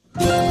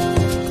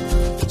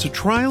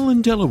trial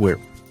in Delaware,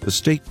 a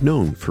state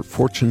known for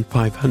Fortune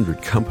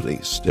 500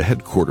 companies to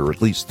headquarter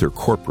at least their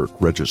corporate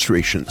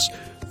registrations.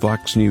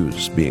 Fox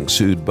News being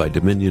sued by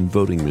Dominion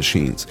voting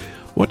machines.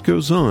 What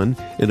goes on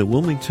in a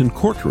Wilmington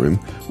courtroom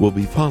will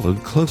be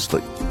followed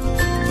closely.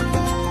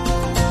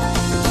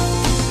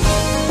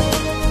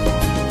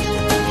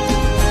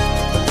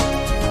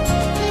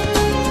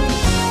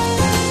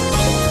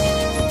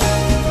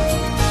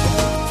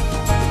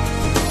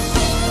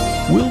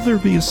 Will there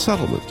be a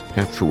settlement,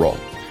 after all?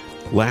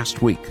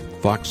 Last week,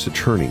 Fox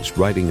attorneys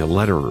writing a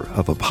letter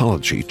of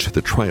apology to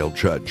the trial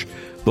judge.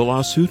 The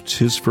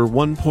lawsuit is for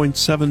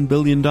 $1.7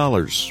 billion,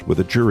 with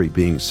a jury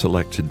being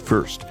selected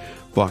first.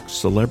 Fox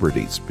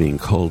celebrities being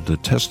called to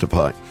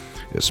testify,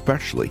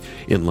 especially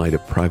in light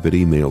of private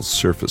emails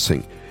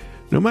surfacing.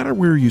 No matter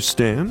where you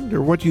stand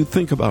or what you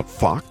think about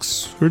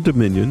Fox or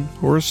Dominion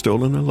or a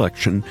stolen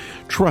election,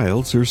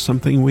 trials are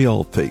something we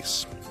all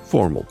face,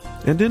 formal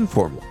and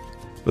informal.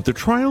 But the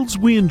trials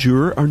we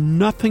endure are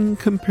nothing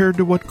compared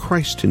to what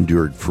Christ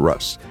endured for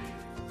us.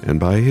 And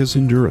by his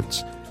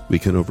endurance, we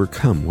can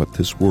overcome what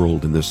this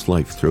world and this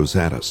life throws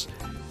at us.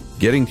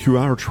 Getting through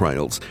our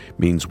trials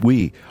means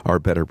we are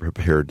better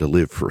prepared to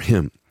live for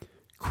him.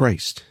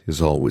 Christ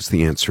is always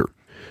the answer.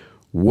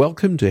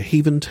 Welcome to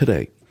Haven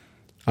Today.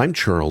 I'm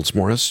Charles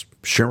Morris,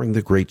 sharing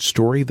the great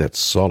story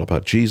that's all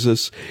about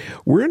Jesus.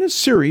 We're in a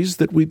series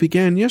that we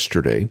began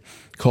yesterday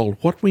called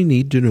What We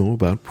Need to Know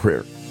About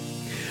Prayer.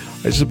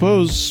 I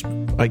suppose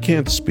I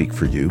can't speak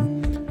for you,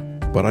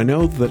 but I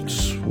know that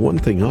one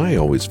thing I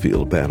always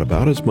feel bad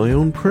about is my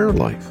own prayer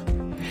life.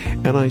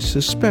 And I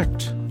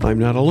suspect I'm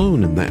not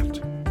alone in that.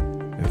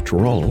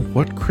 After all,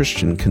 what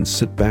Christian can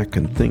sit back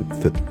and think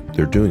that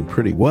they're doing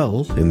pretty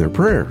well in their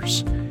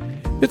prayers?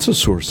 It's a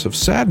source of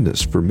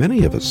sadness for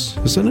many of us,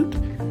 isn't it?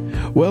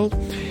 Well,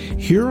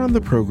 here on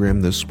the program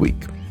this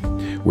week,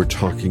 we're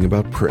talking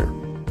about prayer.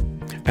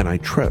 And I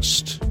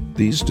trust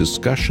these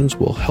discussions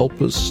will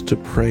help us to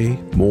pray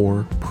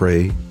more,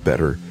 pray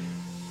better,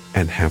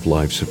 and have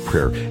lives of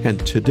prayer.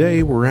 And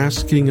today we're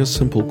asking a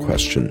simple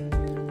question.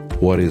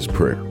 What is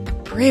prayer?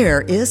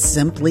 Prayer is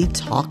simply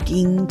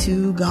talking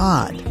to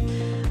God.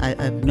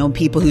 I've known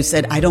people who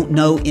said, I don't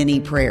know any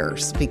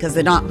prayers, because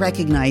they're not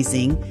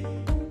recognizing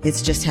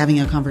it's just having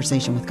a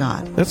conversation with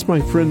God. That's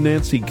my friend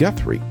Nancy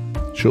Guthrie.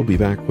 She'll be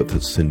back with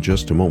us in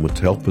just a moment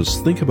to help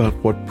us think about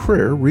what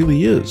prayer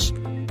really is,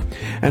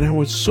 and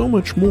how it's so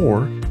much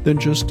more than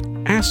just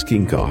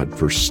asking God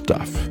for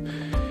stuff.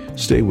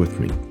 Stay with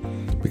me,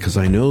 because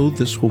I know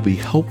this will be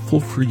helpful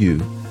for you,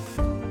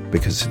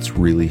 because it's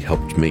really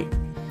helped me.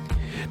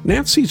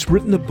 Nancy's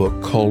written a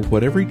book called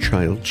What Every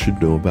Child Should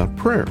Know About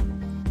Prayer.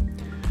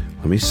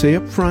 Let me say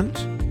up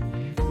front,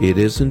 it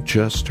isn't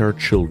just our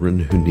children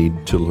who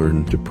need to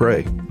learn to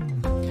pray.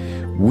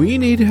 We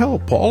need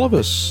help. All of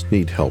us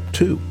need help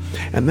too.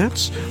 And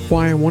that's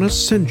why I want to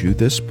send you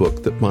this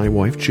book that my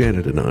wife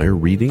Janet and I are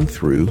reading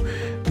through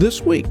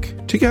this week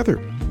together.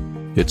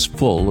 It's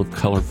full of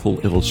colorful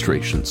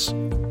illustrations.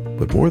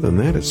 But more than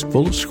that, it's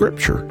full of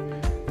scripture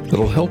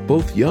that'll help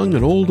both young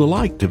and old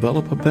alike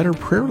develop a better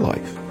prayer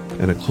life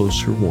and a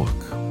closer walk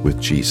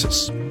with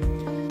Jesus.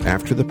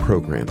 After the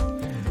program,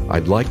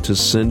 I'd like to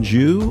send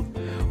you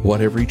What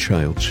Every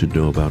Child Should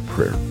Know About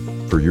Prayer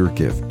for your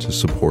gift to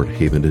support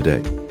Haven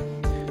Today.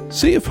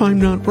 See if I'm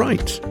not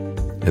right.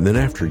 And then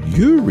after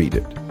you read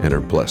it and are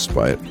blessed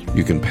by it,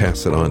 you can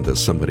pass it on to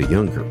somebody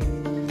younger.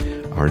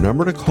 Our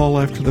number to call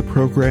after the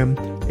program,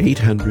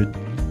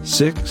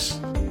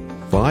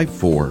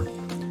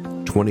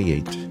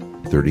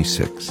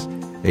 800-654-2836.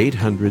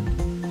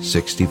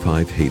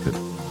 800-65-HAVEN.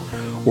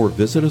 Or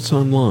visit us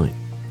online,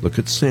 look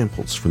at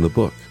samples from the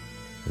book,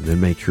 and then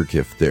make your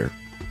gift there.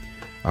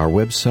 Our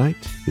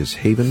website is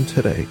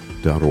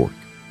haventoday.org.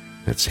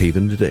 That's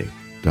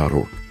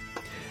haventoday.org.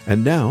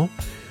 And now,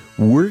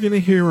 we're going to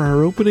hear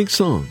our opening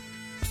song.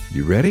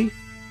 You ready?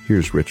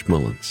 Here's Rich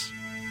Mullins.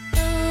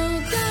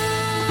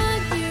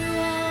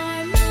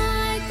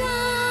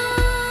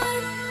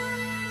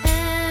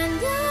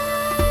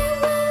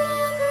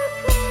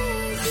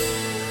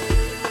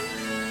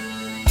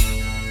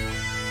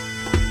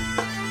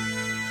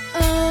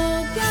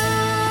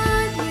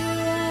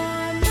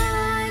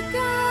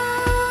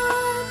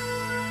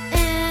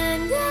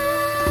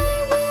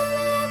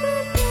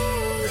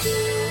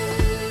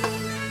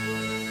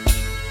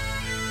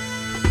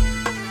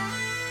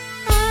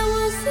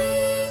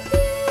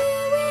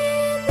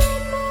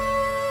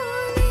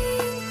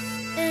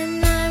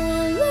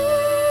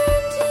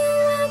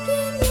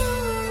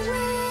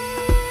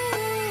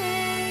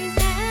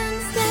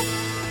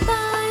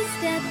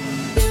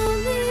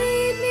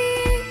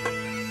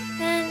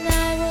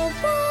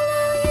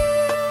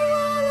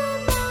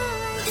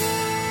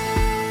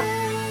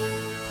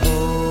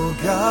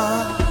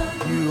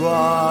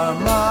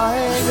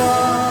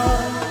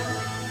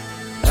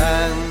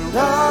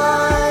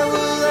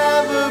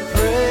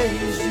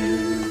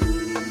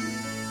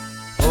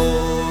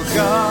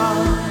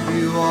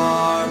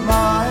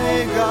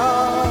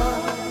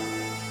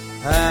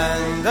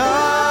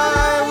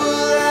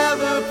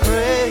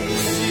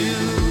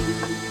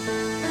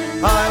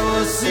 I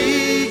will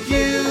seek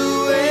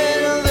you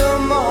in the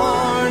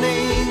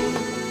morning,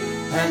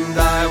 and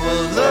I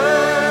will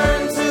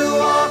learn to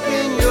walk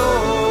in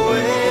your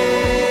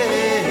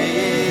ways,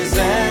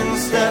 and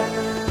step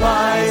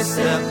by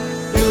step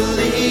you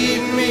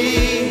lead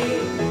me,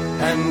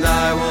 and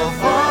I will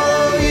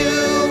follow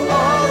you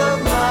all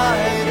of my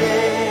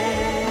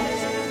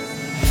days.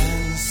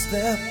 And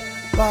step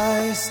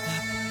by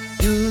step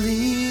you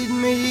lead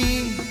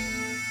me,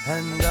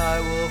 and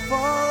I will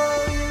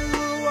follow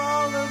you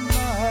all of my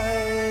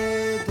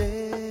days.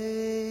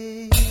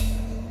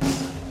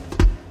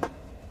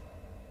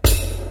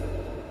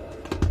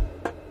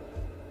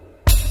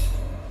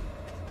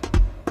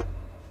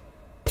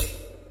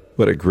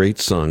 What a great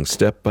song,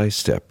 Step by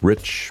Step.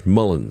 Rich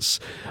Mullins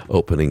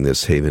opening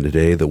this Haven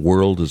Today. The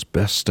world is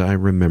best I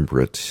remember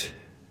it.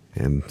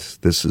 And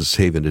this is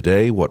Haven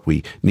Today, what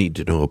we need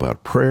to know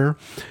about prayer.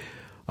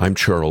 I'm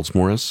Charles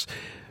Morris.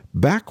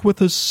 Back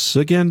with us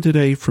again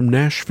today from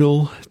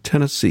Nashville,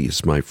 Tennessee,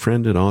 is my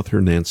friend and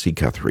author Nancy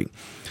Guthrie.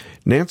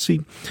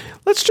 Nancy,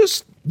 let's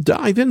just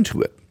dive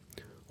into it.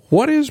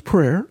 What is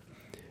prayer,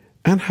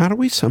 and how do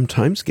we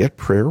sometimes get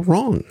prayer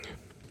wrong?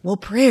 Well,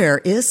 prayer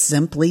is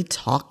simply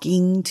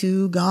talking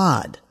to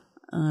God.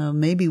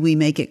 Maybe we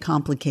make it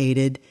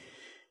complicated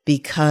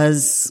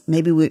because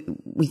maybe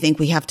we think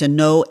we have to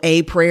know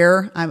a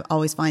prayer. I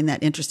always find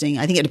that interesting.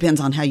 I think it depends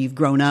on how you've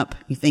grown up.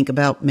 You think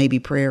about maybe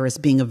prayer as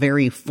being a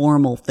very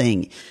formal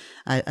thing.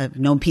 I've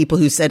known people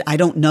who said, I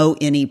don't know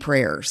any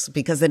prayers,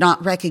 because they're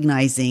not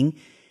recognizing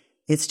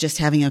it's just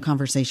having a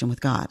conversation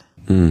with God.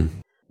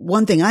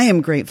 One thing I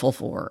am grateful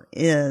for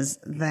is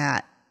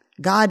that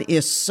God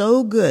is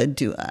so good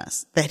to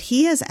us that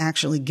he has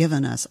actually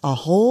given us a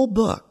whole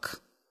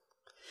book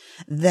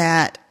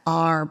that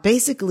are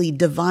basically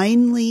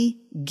divinely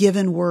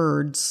given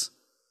words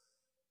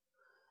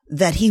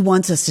that he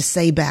wants us to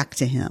say back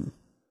to him.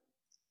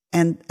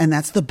 And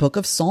that's the book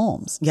of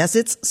Psalms. Yes,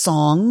 it's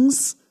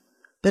songs,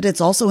 but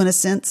it's also, in a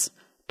sense,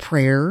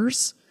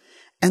 prayers.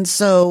 And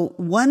so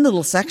one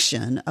little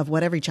section of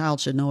what every child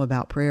should know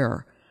about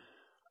prayer,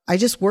 I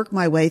just worked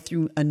my way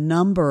through a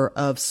number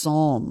of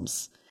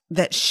Psalms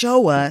that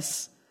show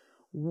us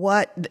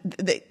what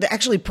they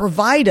actually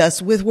provide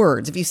us with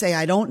words. If you say,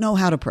 I don't know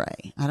how to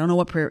pray, I don't know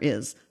what prayer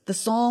is, the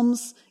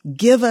Psalms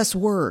give us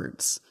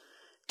words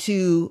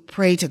to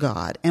pray to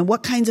God, and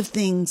what kinds of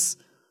things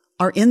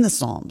are in the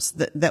Psalms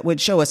that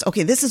would show us,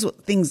 okay, this is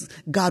what things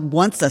God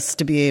wants us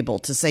to be able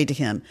to say to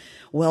him.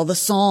 Well, the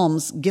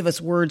Psalms give us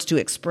words to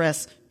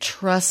express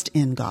trust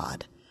in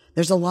God.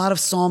 There's a lot of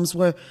Psalms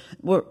where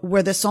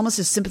the psalmist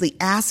is simply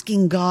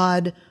asking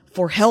God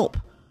for help.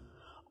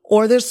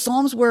 Or there's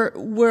Psalms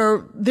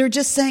where they're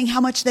just saying how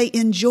much they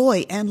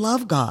enjoy and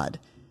love God.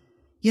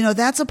 You know,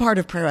 that's a part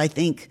of prayer I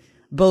think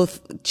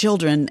both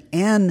children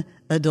and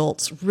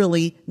adults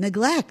really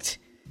neglect.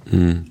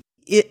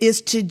 It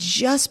is to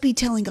just be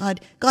telling God,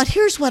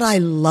 here's what I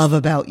love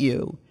about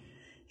you.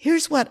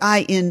 Here's what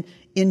I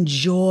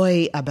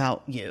enjoy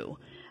about you.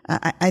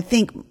 I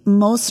think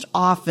most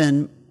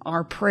often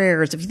our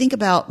prayers, if you think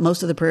about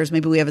most of the prayers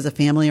maybe we have as a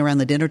family around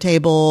the dinner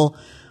table,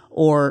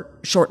 or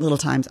short little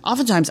times.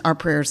 Oftentimes our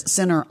prayers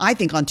center, I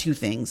think, on two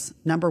things.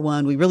 Number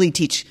one, we really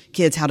teach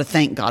kids how to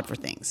thank God for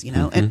things,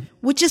 and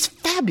which is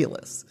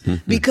fabulous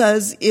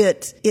because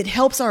it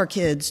helps our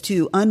kids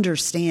to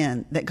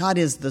understand that God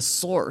is the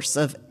source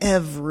of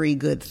every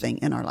good thing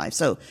in our life.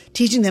 So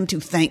teaching them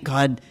to thank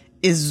God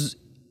is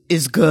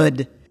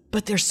good.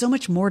 But there's so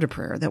much more to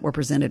prayer that we're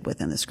presented with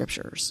in the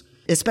scriptures,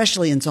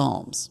 especially in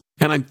Psalms.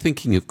 And I'm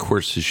thinking, of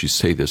course, as you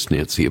say this,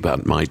 Nancy,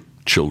 about my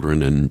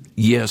children, and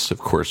yes, of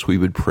course, we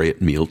would pray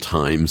at meal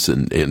times,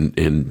 and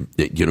even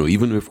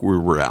if we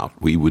were out,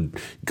 we would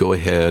go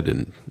ahead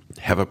and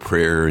have a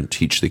prayer and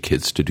teach the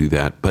kids to do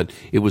that. But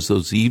it was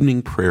those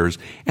evening prayers,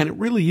 and it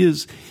really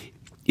is,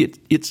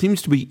 it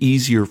seems to be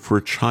easier for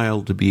a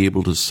child to be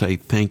able to say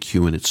thank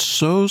you, and it's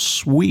so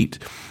sweet.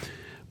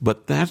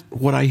 But that,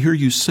 what I hear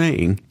you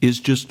saying, is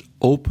just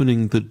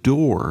opening the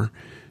door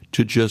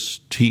to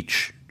just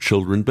teach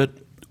children. But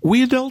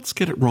we adults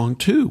get it wrong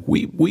too.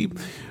 We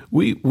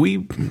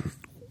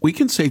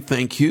can say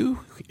thank you,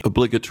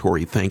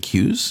 obligatory thank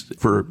yous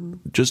for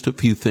just a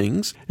few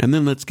things, and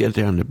then let's get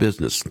down to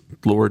business.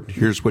 Lord,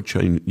 here's what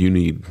you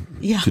need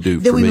to do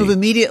for me. Then we move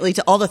immediately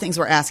to all the things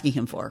we're asking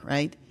him for,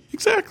 right?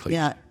 Exactly.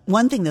 Yeah.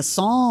 One thing the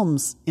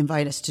Psalms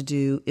invite us to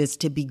do is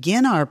to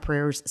begin our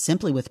prayers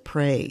simply with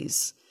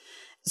praise.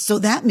 So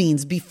that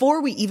means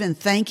before we even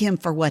thank him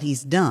for what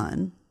he's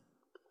done,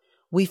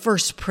 we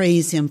first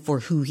praise him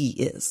for who he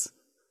is.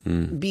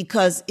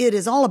 Because it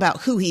is all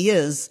about who he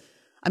is.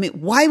 I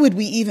mean, why would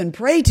we even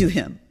pray to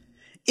him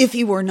if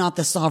he were not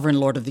the sovereign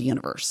Lord of the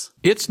universe?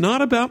 It's not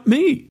about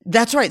me.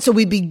 That's right. So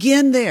we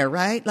begin there,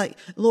 right? Like,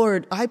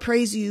 Lord, I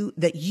praise you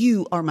that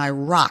you are my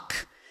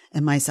rock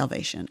and my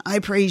salvation. I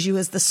praise you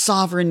as the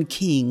sovereign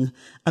king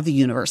of the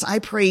universe. I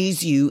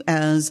praise you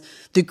as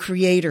the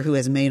creator who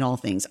has made all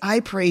things. I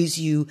praise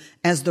you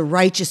as the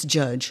righteous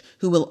judge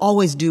who will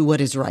always do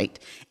what is right.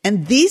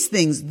 And these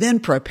things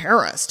then prepare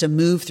us to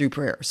move through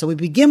prayer. So we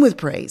begin with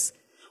praise.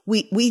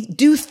 We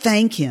do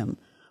thank him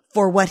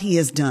for what he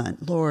has done.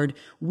 Lord,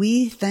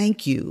 we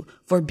thank you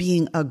for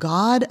being a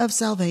God of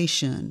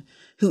salvation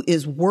who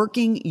is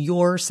working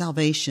your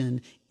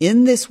salvation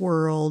in this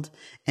world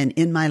and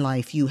in my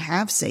life. You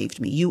have saved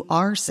me. You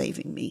are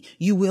saving me.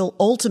 You will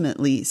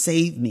ultimately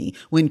save me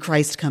when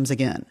Christ comes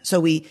again. So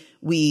we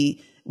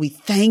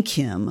thank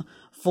him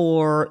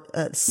for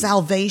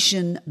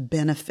salvation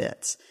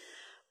benefits.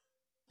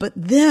 But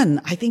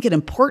then I think an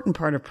important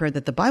part of prayer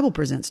that the Bible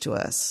presents to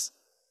us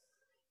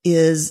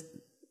is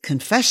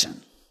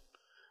confession.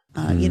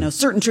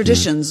 Certain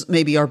traditions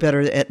maybe are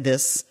better at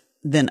this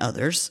than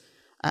others.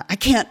 I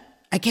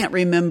can't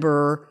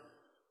remember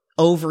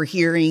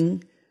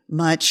overhearing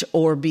much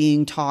or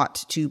being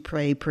taught to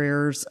pray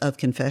prayers of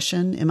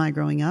confession in my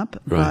growing up.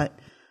 Right. But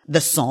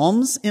the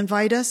Psalms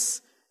invite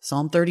us.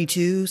 Psalm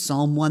 32,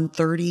 Psalm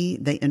 130,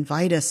 they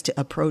invite us to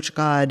approach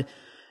God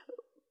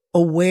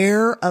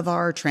aware of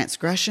our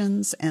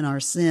transgressions and our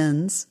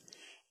sins,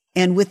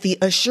 and with the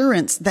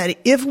assurance that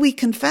if we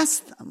confess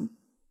them,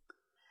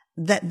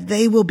 that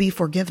they will be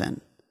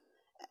forgiven.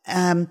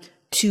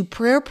 To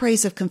prayer,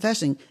 praise of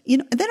confessing, they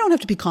don't have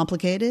to be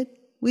complicated.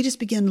 We just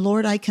begin,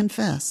 Lord, I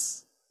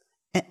confess.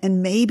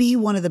 And maybe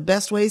one of the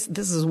best ways,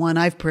 this is one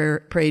I've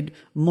prayed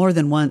more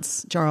than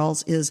once,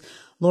 Charles, is,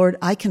 Lord,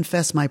 I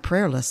confess my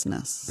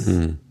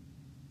prayerlessness.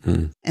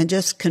 And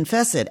just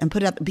confess it and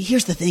put it up. But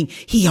here's the thing.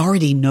 He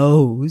already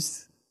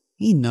knows.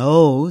 He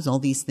knows all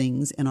these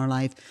things in our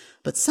life.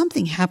 But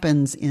something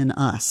happens in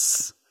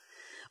us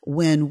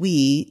when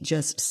we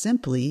just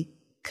simply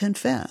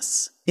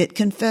confess. It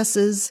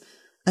confesses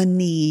a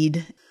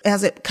need.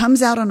 As it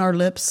comes out on our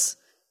lips,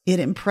 it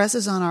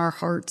impresses on our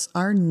hearts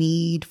our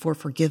need for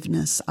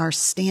forgiveness, our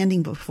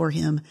standing before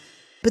him.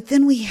 But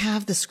then we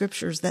have the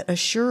scriptures that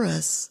assure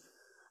us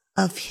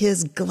of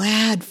his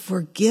glad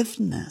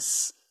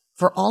forgiveness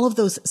for all of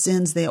those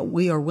sins that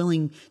we are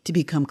willing to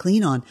become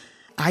clean on.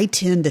 I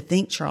tend to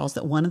think, Charles,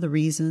 that one of the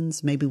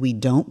reasons maybe we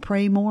don't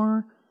pray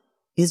more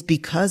is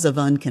because of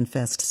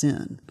unconfessed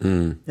sin.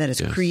 That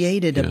has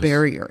created a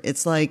barrier.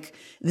 It's like,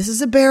 this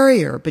is a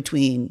barrier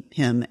between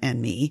him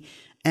and me,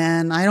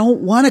 and I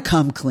don't want to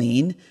come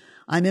clean.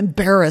 I'm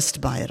embarrassed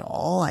by it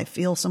all. I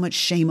feel so much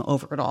shame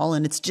over it all,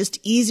 and it's just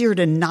easier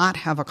to not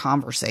have a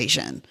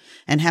conversation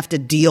and have to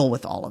deal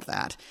with all of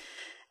that.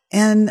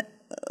 And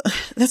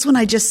that's when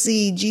I just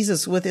see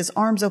Jesus with his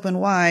arms open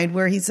wide,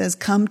 where he says,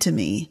 come to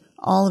me,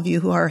 all of you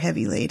who are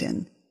heavy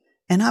laden,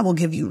 and I will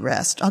give you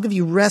rest. I'll give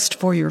you rest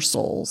for your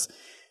souls.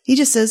 He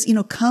just says,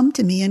 come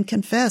to me and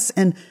confess,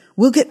 and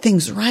we'll get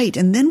things right,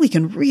 and then we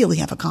can really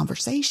have a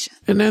conversation.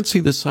 And Nancy,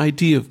 this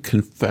idea of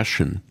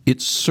confession,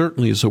 it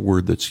certainly is a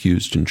word that's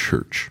used in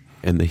church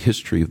and the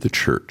history of the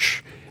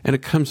church. And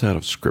it comes out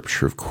of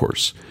Scripture, of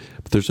course.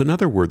 But there's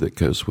another word that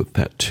goes with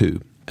that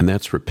too, and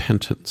that's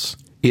repentance.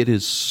 It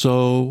is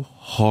so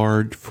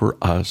hard for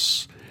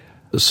us.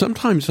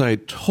 Sometimes I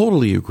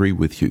totally agree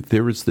with you.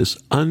 There is this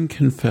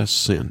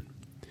unconfessed sin.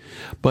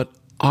 But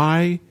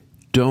I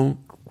don't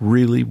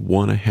really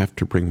want to have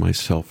to bring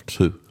myself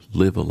to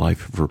live a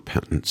life of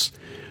repentance.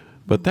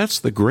 But that's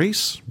the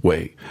grace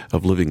way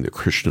of living the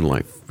Christian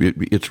life.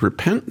 It's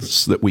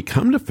repentance that we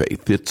come to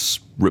faith. It's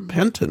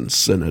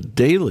repentance and a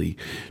daily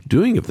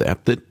doing of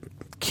that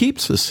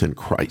keeps us in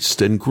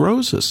Christ and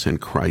grows us in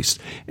Christ.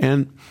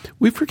 And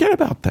we forget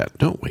about that,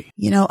 don't we?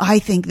 I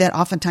think that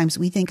oftentimes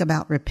we think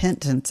about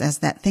repentance as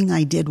that thing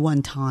I did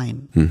one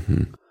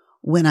time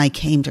when I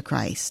came to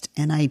Christ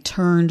and I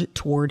turned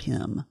toward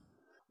him.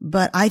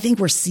 But I think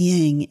we're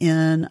seeing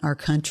in our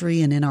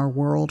country and in our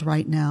world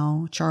right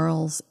now,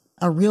 Charles,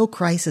 a real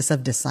crisis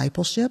of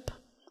discipleship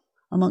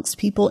amongst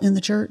people in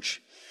the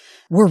church.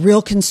 We're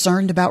real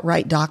concerned about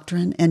right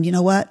doctrine. And you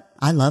know what?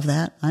 I love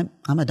that.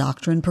 I'm a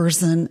doctrine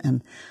person,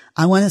 and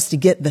I want us to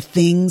get the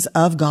things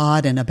of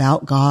God and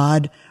about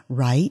God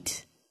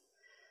right.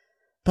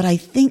 But I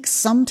think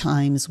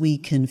sometimes we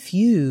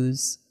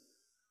confuse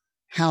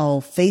how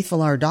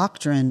faithful our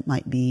doctrine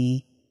might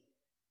be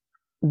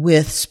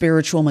with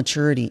spiritual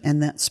maturity.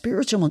 And that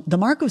the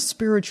mark of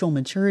spiritual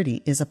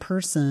maturity is a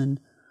person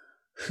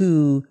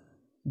who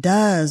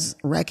does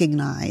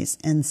recognize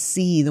and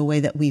see the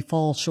way that we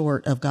fall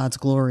short of God's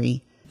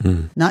glory.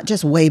 Not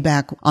just way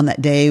back on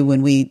that day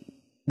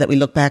that we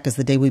look back as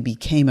the day we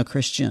became a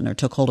Christian or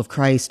took hold of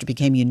Christ or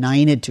became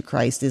united to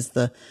Christ is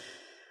the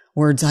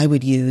words I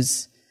would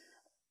use,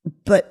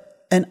 but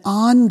an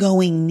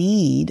ongoing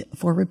need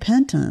for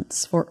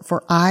repentance,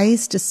 for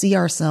eyes to see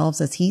ourselves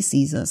as he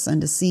sees us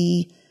and to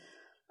see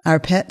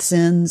our pet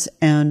sins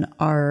and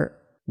our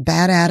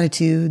bad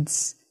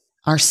attitudes,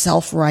 our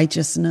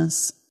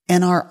self-righteousness,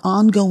 and our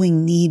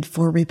ongoing need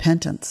for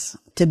repentance,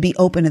 to be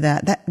open to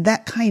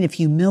that kind of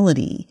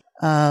humility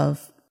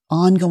of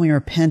ongoing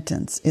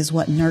repentance is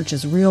what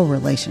nurtures real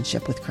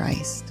relationship with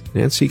Christ.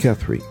 Nancy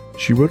Guthrie,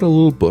 she wrote a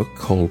little book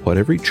called What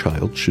Every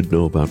Child Should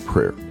Know About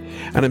Prayer.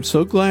 And I'm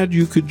so glad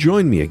you could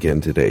join me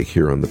again today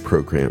here on the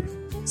program.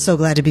 So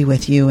glad to be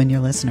with you and your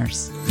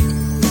listeners.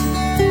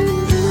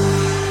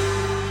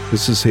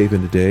 This is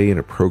Haven Today in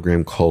a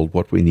program called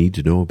What We Need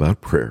to Know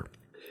About Prayer.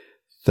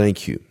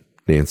 Thank you,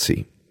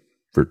 Nancy,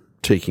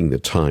 taking the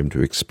time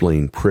to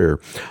explain prayer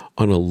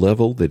on a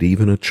level that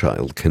even a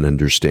child can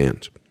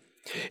understand.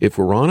 If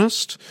we're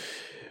honest,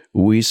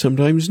 we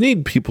sometimes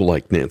need people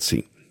like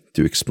Nancy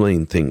to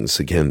explain things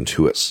again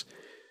to us.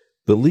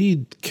 The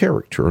lead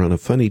character on a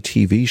funny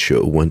TV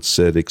show once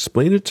said,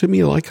 "Explain it to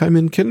me like I'm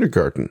in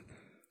kindergarten."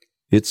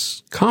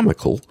 It's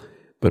comical,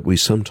 but we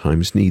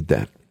sometimes need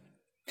that.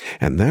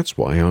 And that's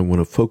why I want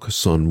to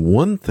focus on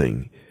one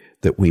thing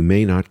that we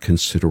may not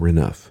consider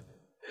enough.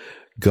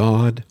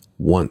 God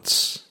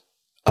wants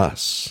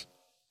us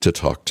to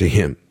talk to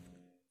Him.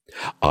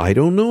 I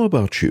don't know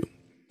about you,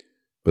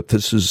 but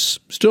this is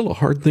still a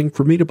hard thing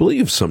for me to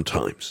believe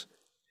sometimes.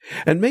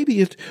 And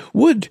maybe it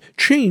would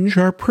change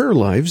our prayer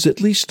lives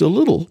at least a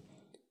little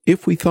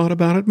if we thought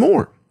about it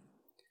more.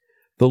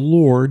 The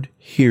Lord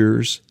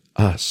hears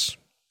us.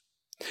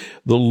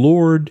 The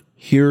Lord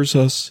hears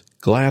us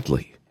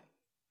gladly.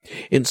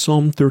 In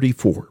Psalm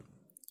 34,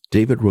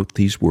 David wrote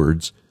these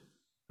words,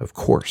 of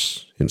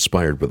course,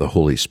 inspired by the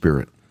Holy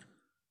Spirit.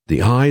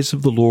 "The eyes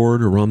of the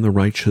Lord are on the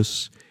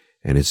righteous,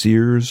 and His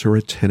ears are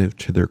attentive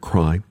to their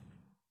cry."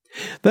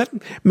 That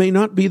may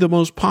not be the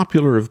most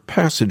popular of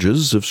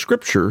passages of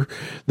Scripture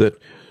that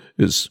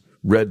is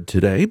read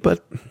today,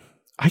 but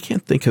I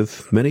can't think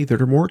of many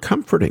that are more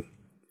comforting.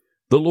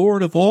 The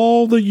Lord of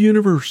all the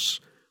universe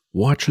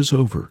watches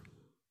over,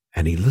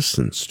 and He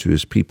listens to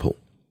His people.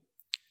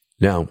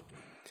 Now,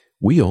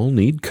 we all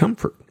need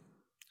comfort,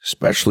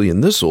 especially in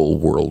this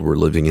old world we're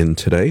living in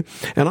today.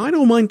 And I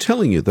don't mind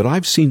telling you that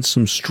I've seen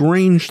some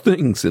strange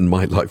things in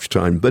my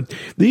lifetime, but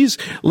these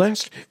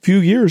last few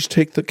years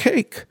take the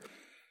cake.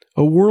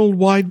 A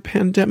worldwide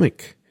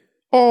pandemic,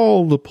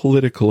 all the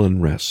political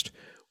unrest,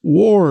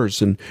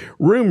 wars and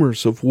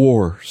rumors of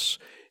wars,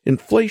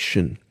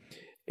 inflation,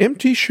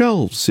 empty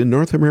shelves in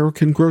North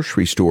American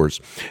grocery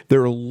stores. There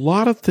are a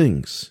lot of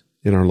things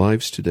in our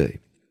lives today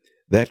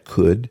that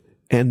could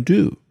and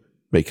do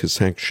make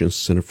us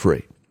anxious and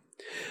afraid.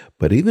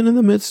 But even in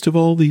the midst of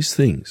all these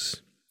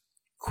things,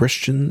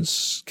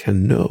 Christians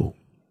can know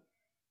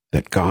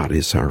that God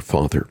is our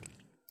Father.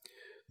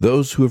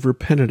 Those who have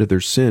repented of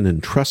their sin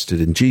and trusted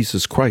in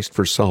Jesus Christ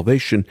for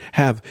salvation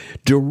have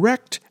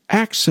direct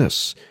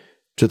access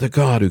to the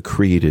God who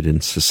created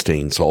and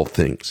sustains all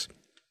things.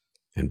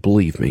 And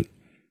believe me,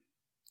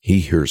 He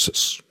hears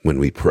us when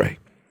we pray.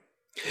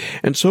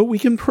 And so we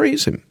can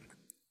praise Him.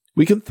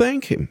 We can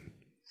thank Him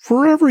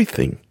for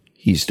everything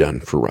He's done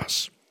for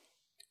us.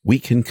 We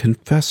can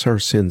confess our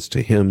sins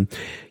to Him,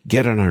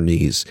 get on our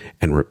knees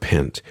and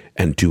repent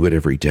and do it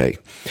every day.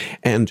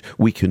 And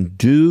we can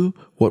do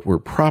what we're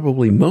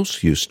probably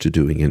most used to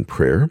doing in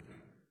prayer,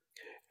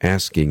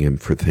 asking Him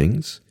for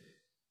things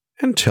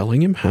and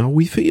telling Him how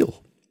we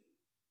feel.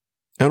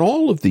 And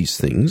all of these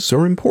things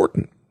are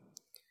important,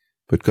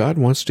 but God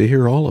wants to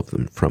hear all of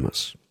them from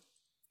us.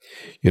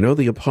 You know,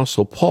 the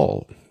Apostle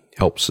Paul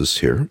helps us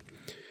here.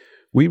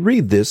 We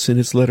read this in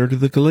his letter to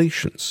the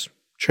Galatians,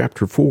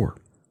 chapter 4.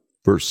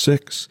 Verse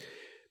 6,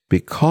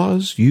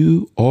 "Because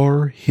you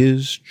are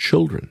His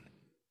children,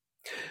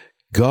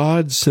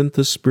 God sent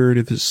the Spirit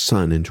of His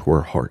Son into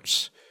our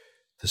hearts,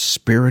 the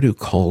Spirit who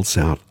calls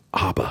out,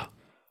 Abba,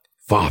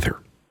 Father."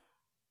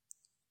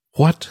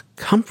 What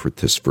comfort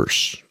this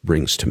verse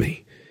brings to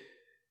me.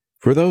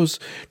 For those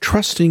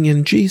trusting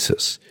in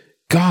Jesus,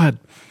 God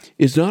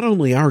is not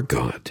only our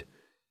God,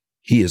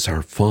 He is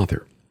our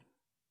Father.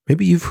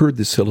 Maybe you've heard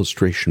this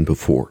illustration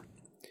before.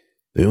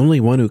 The only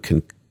one who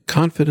can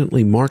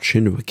confidently march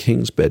into a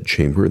king's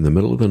bedchamber in the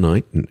middle of the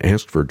night and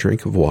ask for a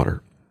drink of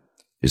water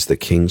is the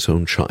king's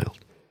own child.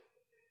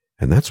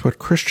 And that's what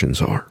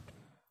Christians are.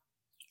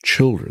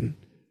 Children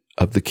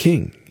of the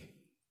King.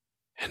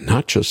 And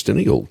not just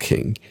any old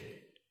king,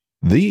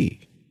 the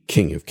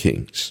King of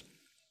Kings.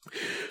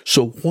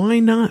 So why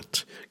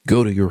not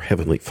go to your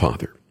Heavenly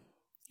Father?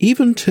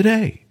 Even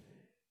today,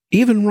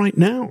 even right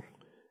now,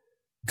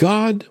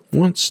 God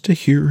wants to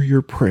hear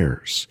your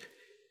prayers.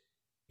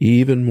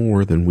 Even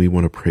more than we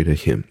want to pray to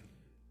Him.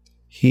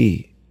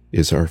 He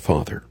is our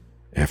Father,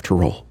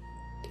 after all.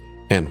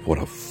 And what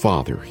a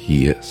Father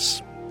He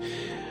is.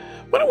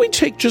 Why don't we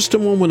take just a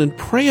moment and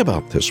pray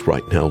about this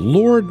right now?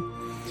 Lord,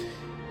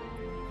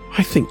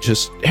 I think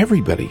just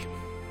everybody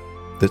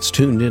that's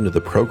tuned into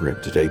the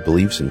program today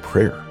believes in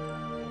prayer.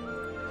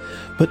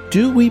 But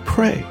do we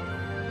pray?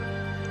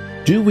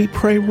 Do we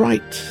pray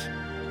right?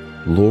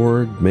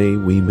 Lord, may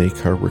we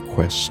make our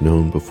requests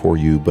known before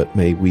You, but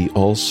may we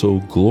also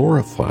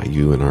glorify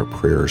You in our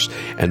prayers,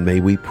 and may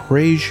we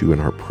praise You in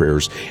our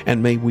prayers,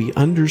 and may we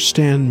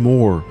understand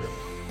more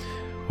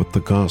what the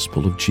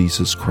gospel of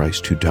Jesus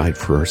Christ who died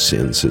for our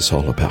sins is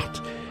all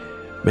about.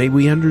 May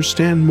we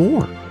understand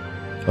more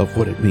of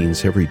what it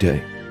means every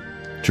day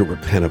to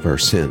repent of our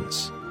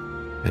sins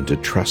and to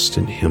trust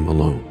in Him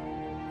alone,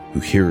 who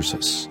hears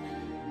us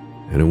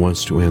and who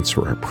wants to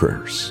answer our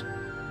prayers.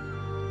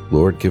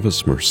 Lord, give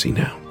us mercy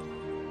now.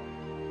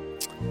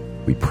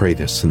 We pray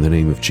this in the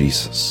name of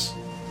Jesus.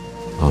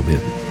 Amen.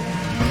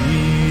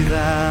 Be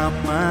Thou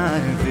my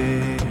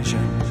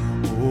vision,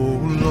 O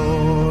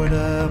Lord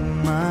of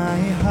my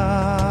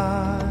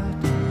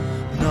heart,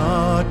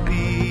 not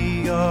be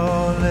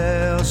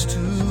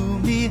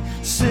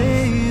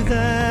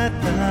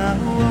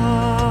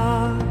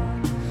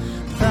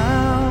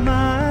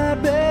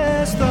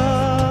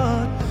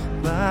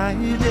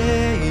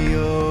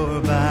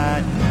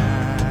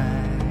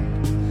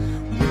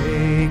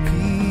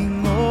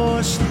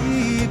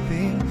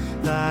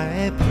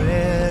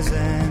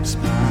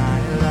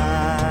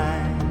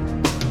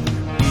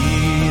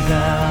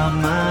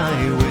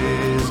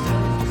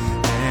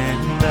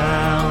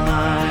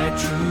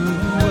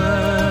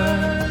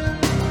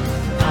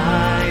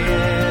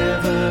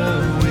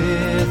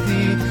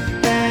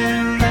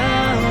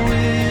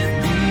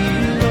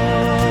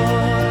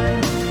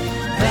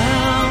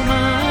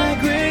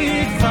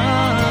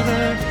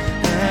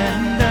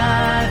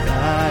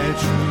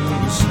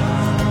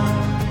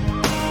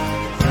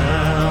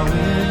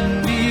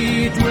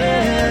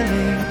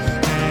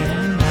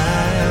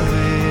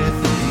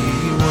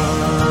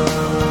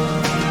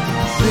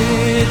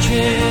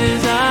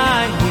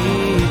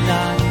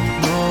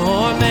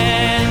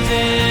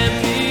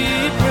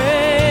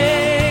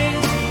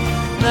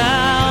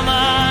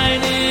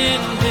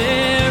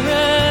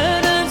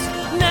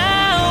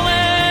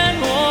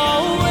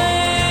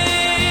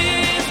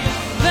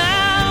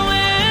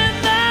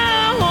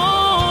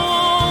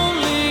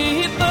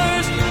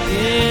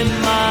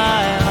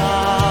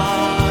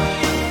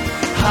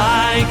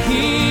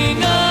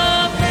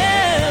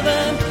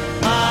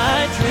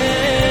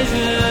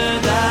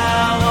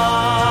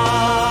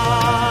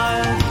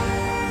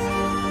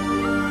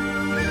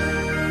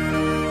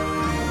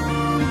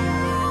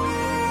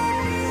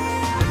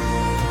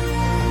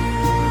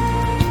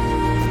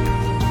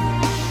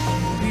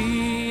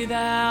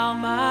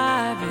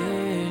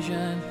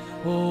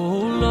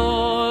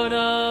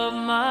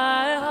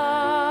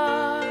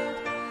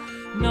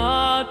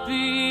What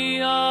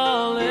be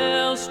all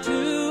else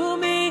to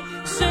me,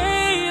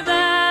 save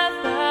that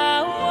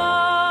thou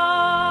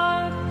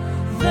art,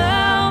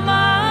 thou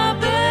my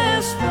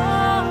best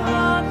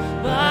thought,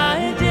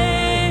 by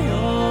day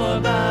or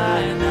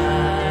by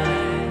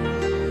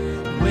night,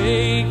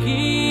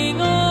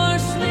 waking or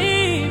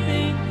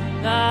sleeping,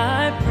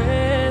 thy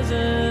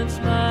presence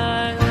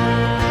my life.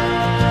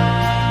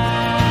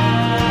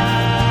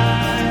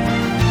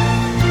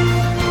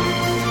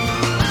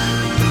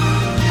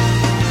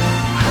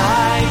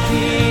 High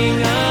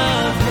King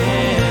of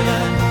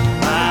heaven,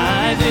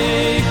 my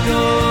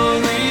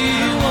victory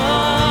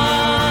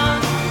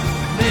won,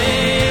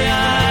 may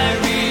I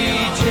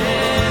reach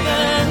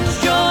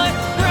heaven's joy,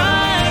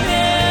 bright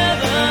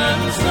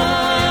heaven's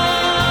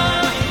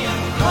sun.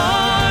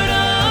 Heart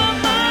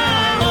of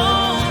my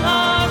own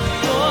heart,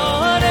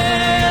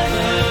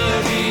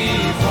 whatever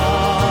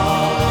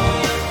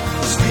befall,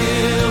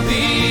 still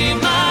be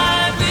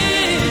my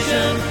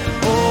vision,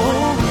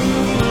 O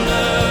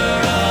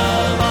ruler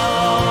of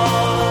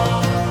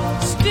all.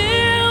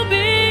 Still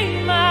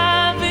be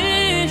my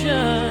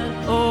vision,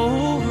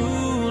 O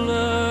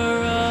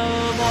ruler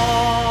of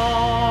all.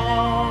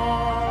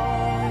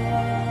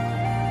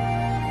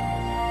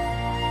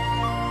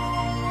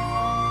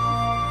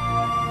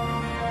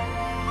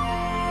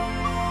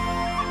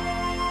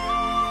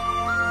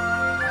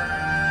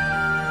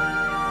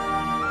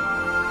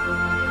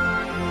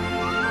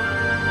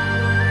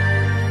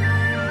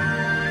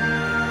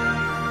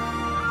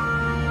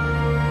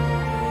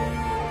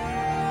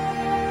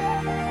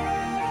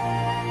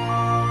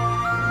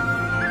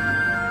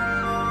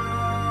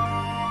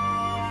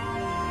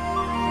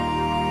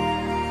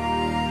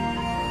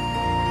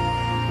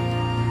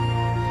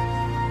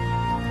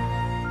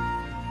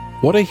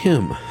 What a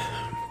hymn.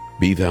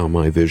 Be thou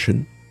my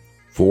vision.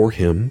 For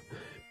him.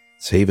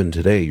 It's Haven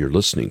Today you're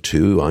listening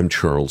to. I'm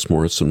Charles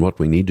Morris, and what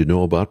we need to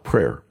know about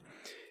prayer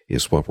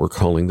is what we're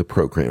calling the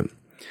program.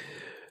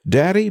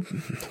 Daddy,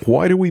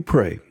 why do we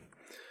pray?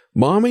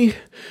 Mommy,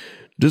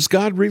 does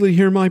God really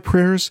hear my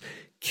prayers?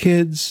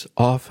 Kids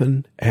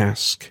often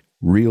ask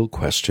real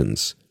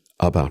questions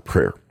about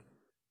prayer.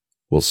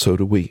 Well, so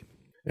do we.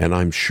 And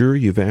I'm sure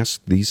you've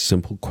asked these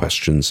simple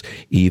questions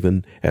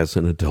even as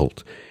an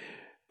adult.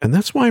 And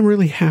that's why I'm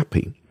really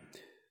happy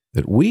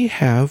that we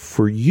have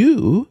for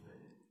you,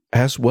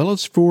 as well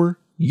as for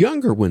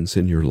younger ones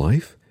in your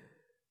life,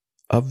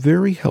 a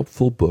very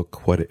helpful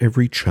book, What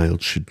Every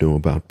Child Should Know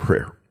About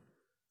Prayer.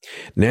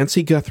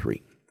 Nancy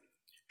Guthrie,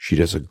 she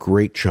does a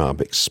great job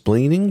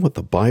explaining what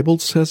the Bible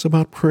says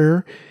about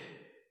prayer.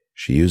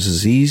 She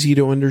uses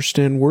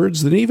easy-to-understand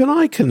words that even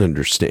I can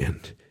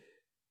understand.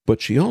 But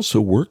she also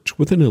worked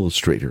with an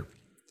illustrator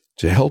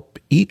to help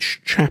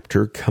each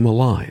chapter come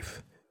alive.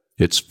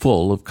 It's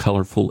full of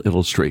colorful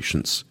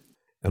illustrations.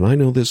 And I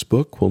know this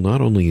book will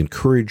not only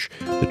encourage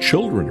the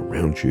children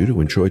around you to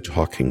enjoy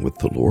talking with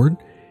the Lord,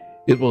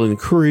 it will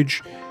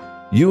encourage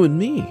you and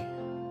me,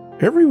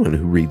 everyone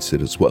who reads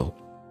it as well.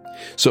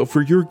 So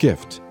for your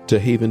gift to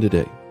Haven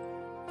Today,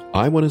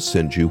 I want to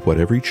send you What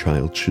Every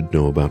Child Should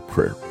Know About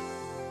Prayer.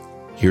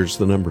 Here's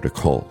the number to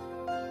call,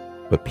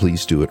 but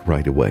please do it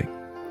right away.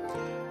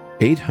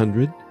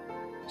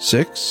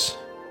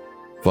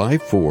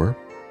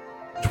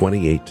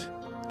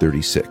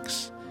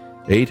 800-654-2836.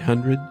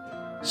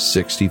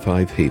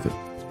 800-65-HAVEN.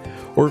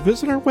 Or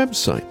visit our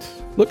website.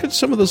 Look at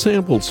some of the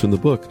samples in the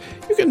book.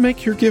 You can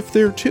make your gift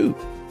there too.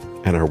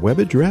 And our web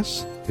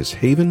address is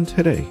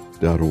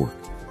haventoday.org.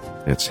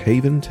 That's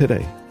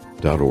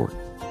haventoday.org.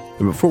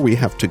 And before we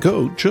have to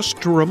go,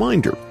 just a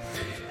reminder,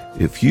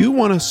 if you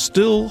want to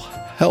still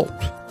help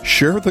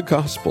share the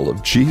gospel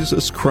of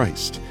Jesus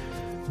Christ,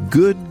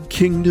 good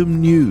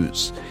kingdom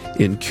news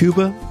in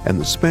Cuba and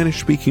the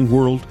Spanish-speaking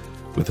world,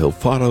 with El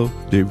Faro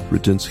de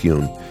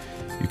Redención,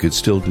 you could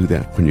still do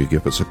that when you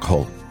give us a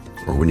call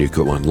or when you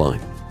go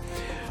online.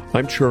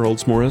 I'm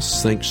Charles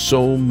Morris. Thanks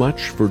so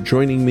much for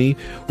joining me.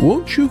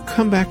 Won't you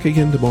come back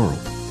again tomorrow?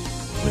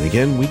 And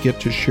again, we get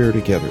to share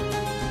together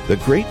the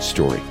great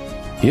story.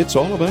 It's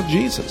all about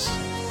Jesus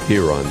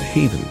here on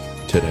Haven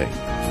Today.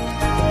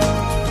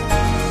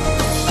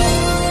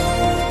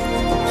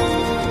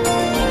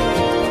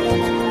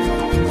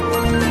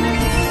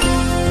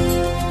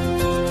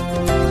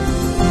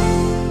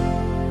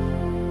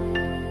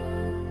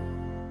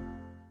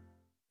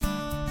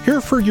 Here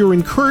for your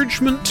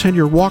encouragement and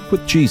your walk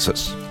with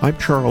Jesus. I'm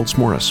Charles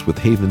Morris with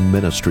Haven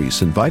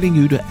Ministries, inviting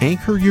you to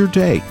anchor your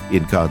day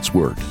in God's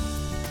Word.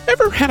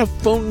 Ever had a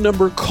phone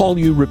number call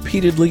you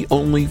repeatedly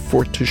only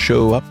for it to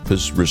show up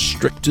as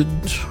restricted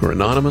or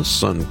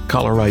anonymous on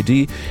caller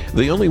ID?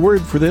 The only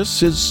word for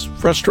this is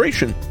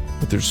frustration,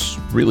 but there's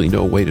really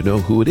no way to know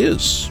who it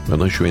is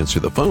unless you answer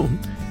the phone.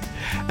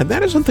 And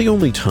that isn't the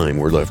only time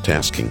we're left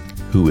asking,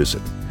 who is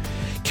it?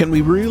 Can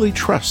we really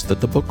trust that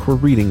the book we're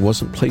reading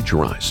wasn't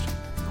plagiarized?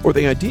 Or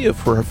the idea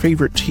for our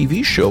favorite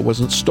TV show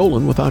wasn't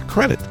stolen without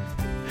credit?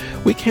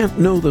 We can't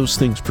know those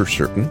things for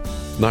certain,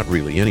 not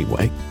really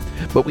anyway,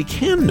 but we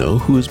can know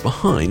who is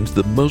behind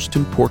the most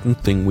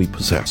important thing we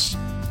possess,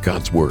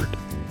 God's Word.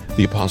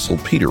 The Apostle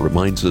Peter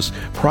reminds us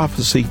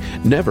prophecy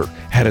never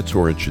had its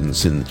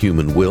origins in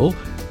human will,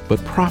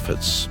 but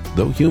prophets,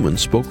 though human,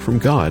 spoke from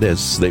God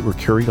as they were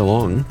carried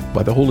along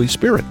by the Holy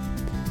Spirit.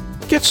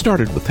 Get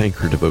started with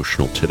Anchor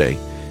Devotional today.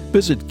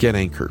 Visit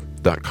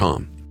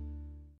getanchor.com.